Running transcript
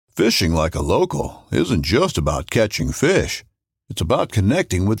Fishing like a local isn't just about catching fish. It's about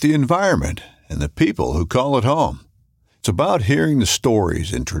connecting with the environment and the people who call it home. It's about hearing the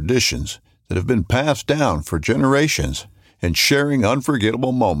stories and traditions that have been passed down for generations and sharing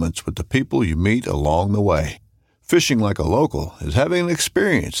unforgettable moments with the people you meet along the way. Fishing like a local is having an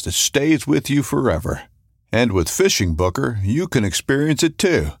experience that stays with you forever. And with Fishing Booker, you can experience it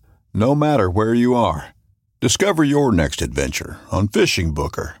too, no matter where you are. Discover your next adventure on Fishing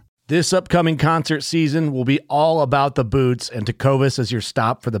Booker. This upcoming concert season will be all about the boots, and Tecovas is your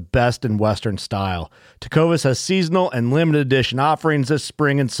stop for the best in Western style. Tecovas has seasonal and limited edition offerings this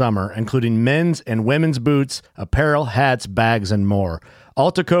spring and summer, including men's and women's boots, apparel, hats, bags, and more.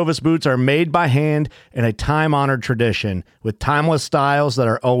 All Tecovas boots are made by hand in a time-honored tradition with timeless styles that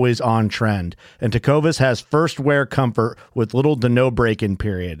are always on trend. And Tecovas has first wear comfort with little to no break-in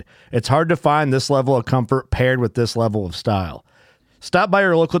period. It's hard to find this level of comfort paired with this level of style. Stop by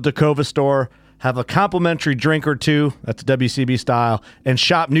your local Tecovas store, have a complimentary drink or two, that's WCB style, and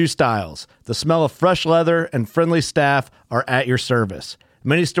shop new styles. The smell of fresh leather and friendly staff are at your service.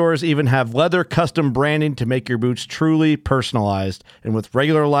 Many stores even have leather custom branding to make your boots truly personalized. And with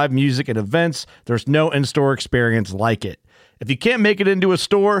regular live music and events, there's no in-store experience like it. If you can't make it into a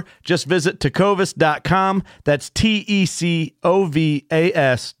store, just visit tecovas.com. That's TECOVAS.com.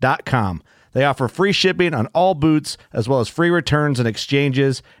 They offer free shipping on all boots, as well as free returns and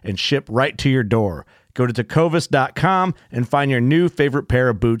exchanges, and ship right to your door. Go to tecovas.com and find your new favorite pair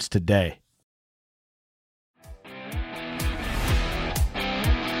of boots today.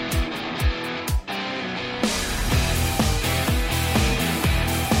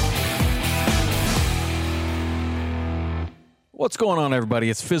 What's going on, everybody?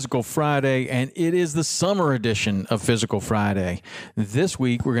 It's Physical Friday, and it is the summer edition of Physical Friday. This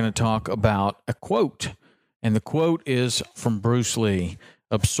week, we're going to talk about a quote, and the quote is from Bruce Lee.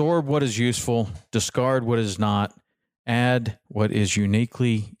 Absorb what is useful, discard what is not, add what is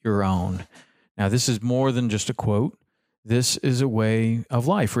uniquely your own. Now, this is more than just a quote. This is a way of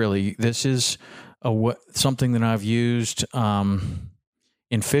life, really. This is something that I've used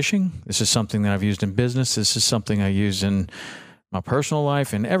in fishing. This is something that I've used in business. This is something I use in my personal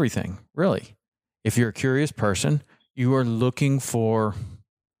life and everything, really. If you're a curious person, you are looking for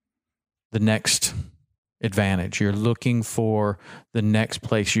the next advantage. You're looking for the next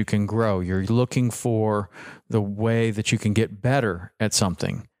place you can grow. You're looking for the way that you can get better at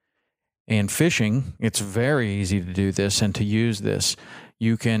something. And fishing, it's very easy to do this and to use this.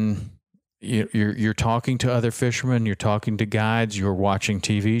 You're talking to other fishermen, you're talking to guides, you're watching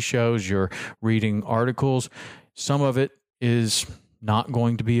TV shows, you're reading articles. Some of it is not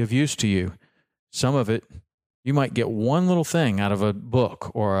going to be of use to you. Some of it, you might get one little thing out of a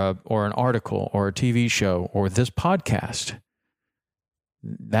book or an article or a TV show or this podcast.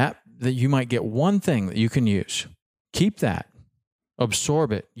 That you might get one thing that you can use. Keep that.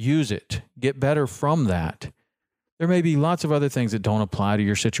 Absorb it. Use it. Get better from that. There may be lots of other things that don't apply to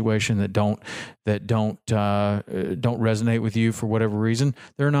your situation, that don't resonate with you for whatever reason.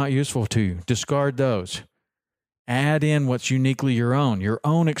 They're not useful to you. Discard those. Add in what's uniquely your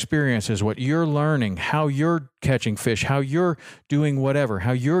own experiences, what you're learning, how you're catching fish, how you're doing whatever,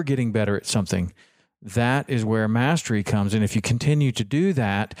 how you're getting better at something. That is where mastery comes. And if you continue to do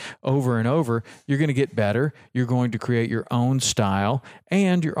that over and over, you're going to get better. You're going to create your own style,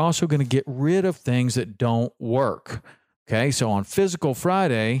 and you're also going to get rid of things that don't work. Okay, so on Physical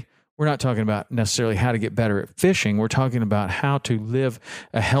Friday, we're not talking about necessarily how to get better at fishing. We're talking about how to live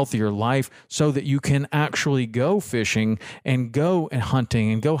a healthier life so that you can actually go fishing and go and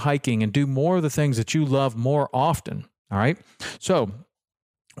hunting and go hiking and do more of the things that you love more often. All right. So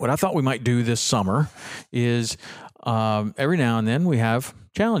what I thought we might do this summer is every now and then we have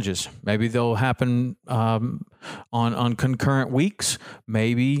challenges. Maybe they'll happen on concurrent weeks.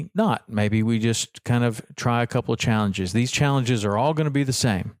 Maybe not. Maybe we just kind of try a couple of challenges. These challenges are all going to be the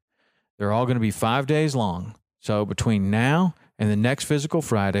same. They're all going to be 5 days long. So between now and the next Physical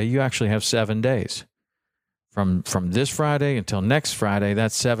Friday, you actually have 7 days. From this Friday until next Friday,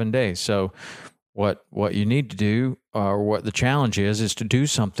 that's 7 days. So what you need to do, or what the challenge is to do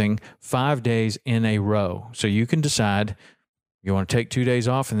something 5 days in a row. So you can decide you want to take 2 days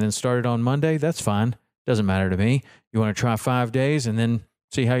off and then start it on Monday. That's fine. Doesn't matter to me. You want to try 5 days and then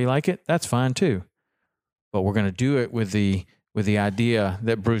see how you like it. That's fine too. But we're going to do it with the idea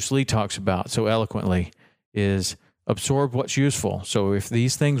that Bruce Lee talks about so eloquently, is absorb what's useful. So if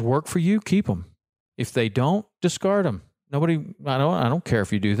these things work for you, keep them. If they don't, discard them. I don't care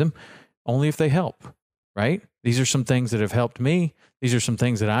if you do them, only if they help, right? These are some things that have helped me. These are some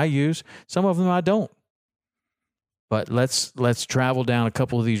things that I use. Some of them I don't. But let's travel down a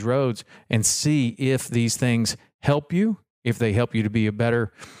couple of these roads and see if these things help you, if they help you to be a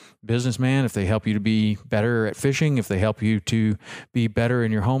better businessman, if they help you to be better at fishing, if they help you to be better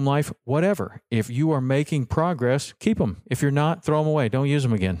in your home life, whatever. If you are making progress, keep them. If you're not, throw them away. Don't use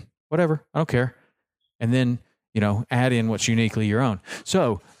them again. Whatever. I don't care. And then, add in what's uniquely your own.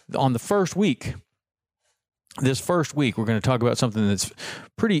 So on the first week, we're going to talk about something that's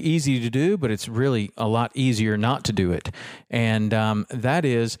pretty easy to do, but it's really a lot easier not to do it. And that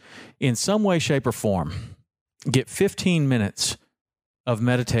is, in some way, shape, or form, get 15 minutes of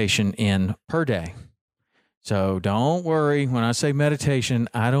meditation in per day. So don't worry when I say meditation.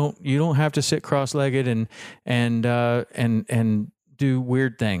 You don't have to sit cross-legged and do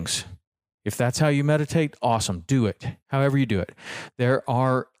weird things. If that's how you meditate, awesome. Do it. However you do it. There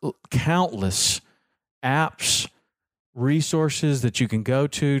are countless apps, resources that you can go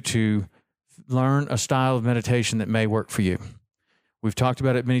to learn a style of meditation that may work for you. We've talked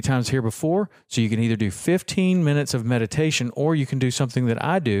about it many times here before. So you can either do 15 minutes of meditation, or you can do something that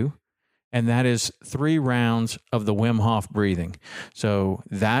I do, and that is 3 rounds of the Wim Hof breathing. So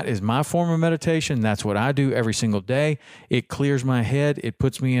that is my form of meditation. That's what I do every single day. It clears my head. It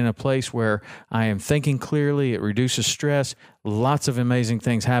puts me in a place where I am thinking clearly. It reduces stress. Lots of amazing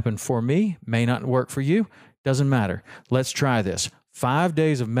things happen for me. May not work for you. Doesn't matter. Let's try this. 5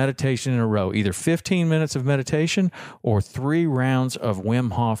 days of meditation in a row, either 15 minutes of meditation or 3 rounds of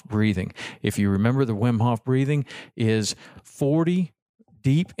Wim Hof breathing. If you remember, the Wim Hof breathing is 40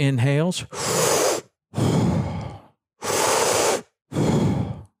 deep inhales.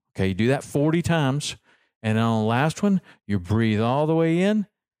 Okay, you do that 40 times. And on the last one, you breathe all the way in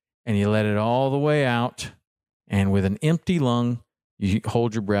and you let it all the way out. And with an empty lung, you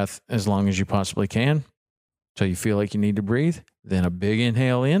hold your breath as long as you possibly can. So you feel like you need to breathe. Then a big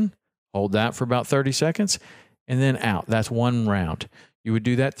inhale in, hold that for about 30 seconds, and then out. That's 1 round. You would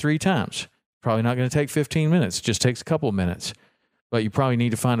do that 3 times. Probably not going to take 15 minutes. It just takes a couple of minutes. But you probably need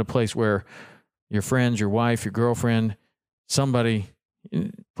to find a place where your friends, your wife, your girlfriend, somebody,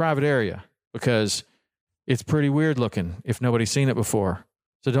 private area, because it's pretty weird looking if nobody's seen it before.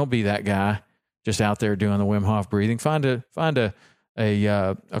 So don't be that guy just out there doing the Wim Hof breathing. Find a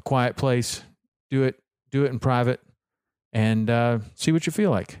quiet place. Do it in private, and see what you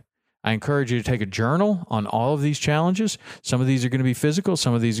feel like. I encourage you to take a journal on all of these challenges. Some of these are going to be physical.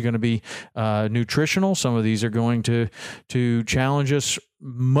 Some of these are going to be nutritional. Some of these are going to challenge us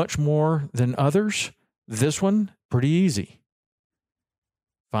much more than others. This one, pretty easy.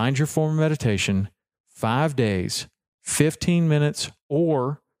 Find your form of meditation, 5 days, 15 minutes,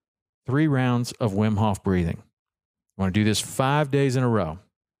 or 3 rounds of Wim Hof breathing. You want to do this 5 days in a row.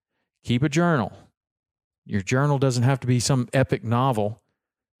 Keep a journal. Your journal doesn't have to be some epic novel.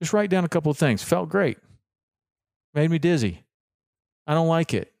 Just write down a couple of things. Felt great. Made me dizzy. I don't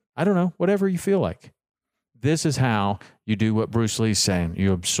like it. I don't know. Whatever you feel like. This is how you do what Bruce Lee's saying.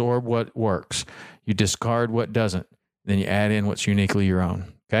 You absorb what works. You discard what doesn't. Then you add in what's uniquely your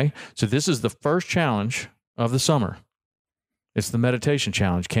own. Okay? So this is the first challenge of the summer. It's the meditation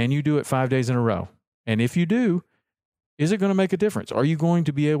challenge. Can you do it 5 days in a row? And if you do, is it going to make a difference? Are you going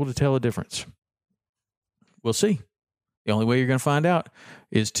to be able to tell a difference? We'll see. The only way you're going to find out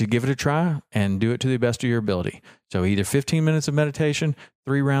is to give it a try and do it to the best of your ability. So either 15 minutes of meditation,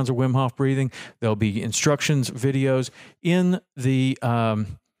 3 rounds of Wim Hof breathing. There'll be instructions, videos in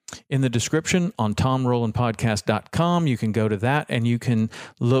the description on TomRowlandPodcast.com. You can go to that and you can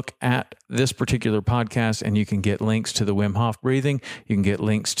look at this particular podcast and you can get links to the Wim Hof breathing. You can get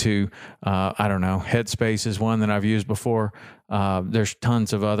links to, Headspace is one that I've used before. There's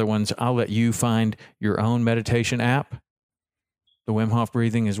tons of other ones. I'll let you find your own meditation app. The Wim Hof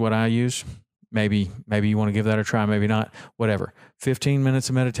breathing is what I use. Maybe you want to give that a try, maybe not, whatever. 15 minutes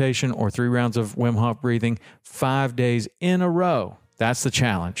of meditation or 3 rounds of Wim Hof breathing, 5 days in a row. That's the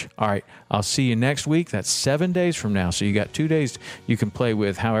challenge. All right, I'll see you next week. That's 7 days from now. So you got 2 days you can play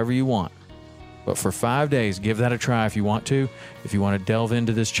with however you want. But for 5 days, give that a try if you want to. If you want to delve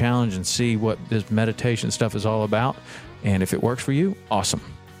into this challenge and see what this meditation stuff is all about. And if it works for you, awesome.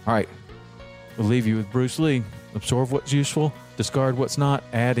 All right, we'll leave you with Bruce Lee. Absorb what's useful, discard what's not,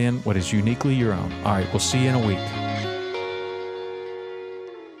 add in what is uniquely your own. All right, we'll see you in a week.